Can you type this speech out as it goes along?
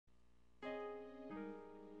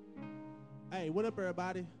Hey, what up,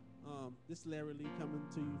 everybody? This is Larry Lee coming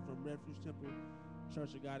to you from Refuge Temple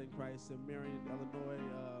Church of God in Christ in Marion, Illinois.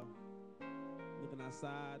 Looking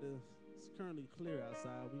outside, it's currently clear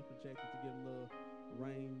outside. We projected to get a little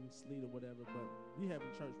rain, sleet, or whatever, but we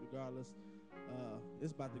having church regardless.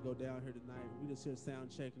 It's about to go down here tonight. We just here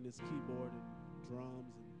sound checking this keyboard and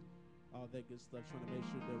drums and all that good stuff, trying to make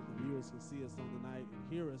sure that the viewers can see us on the night and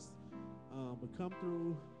hear us. But come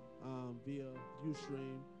through via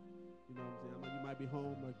Ustream. You know what I'm saying? I mean, you might be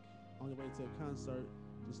home, like on your way to a concert.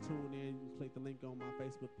 Just tune in, you click the link on my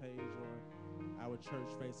Facebook page or our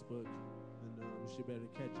church Facebook, and you should be able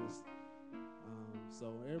to catch us.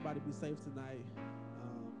 So everybody be safe tonight.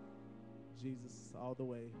 Jesus all the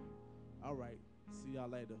way. All right, see y'all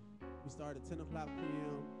later. We start at 10 o'clock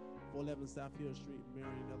p.m., 411 South Hill Street,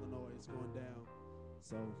 Marion, Illinois. It's going down.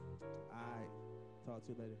 So, all right, talk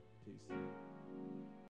to you later. Peace.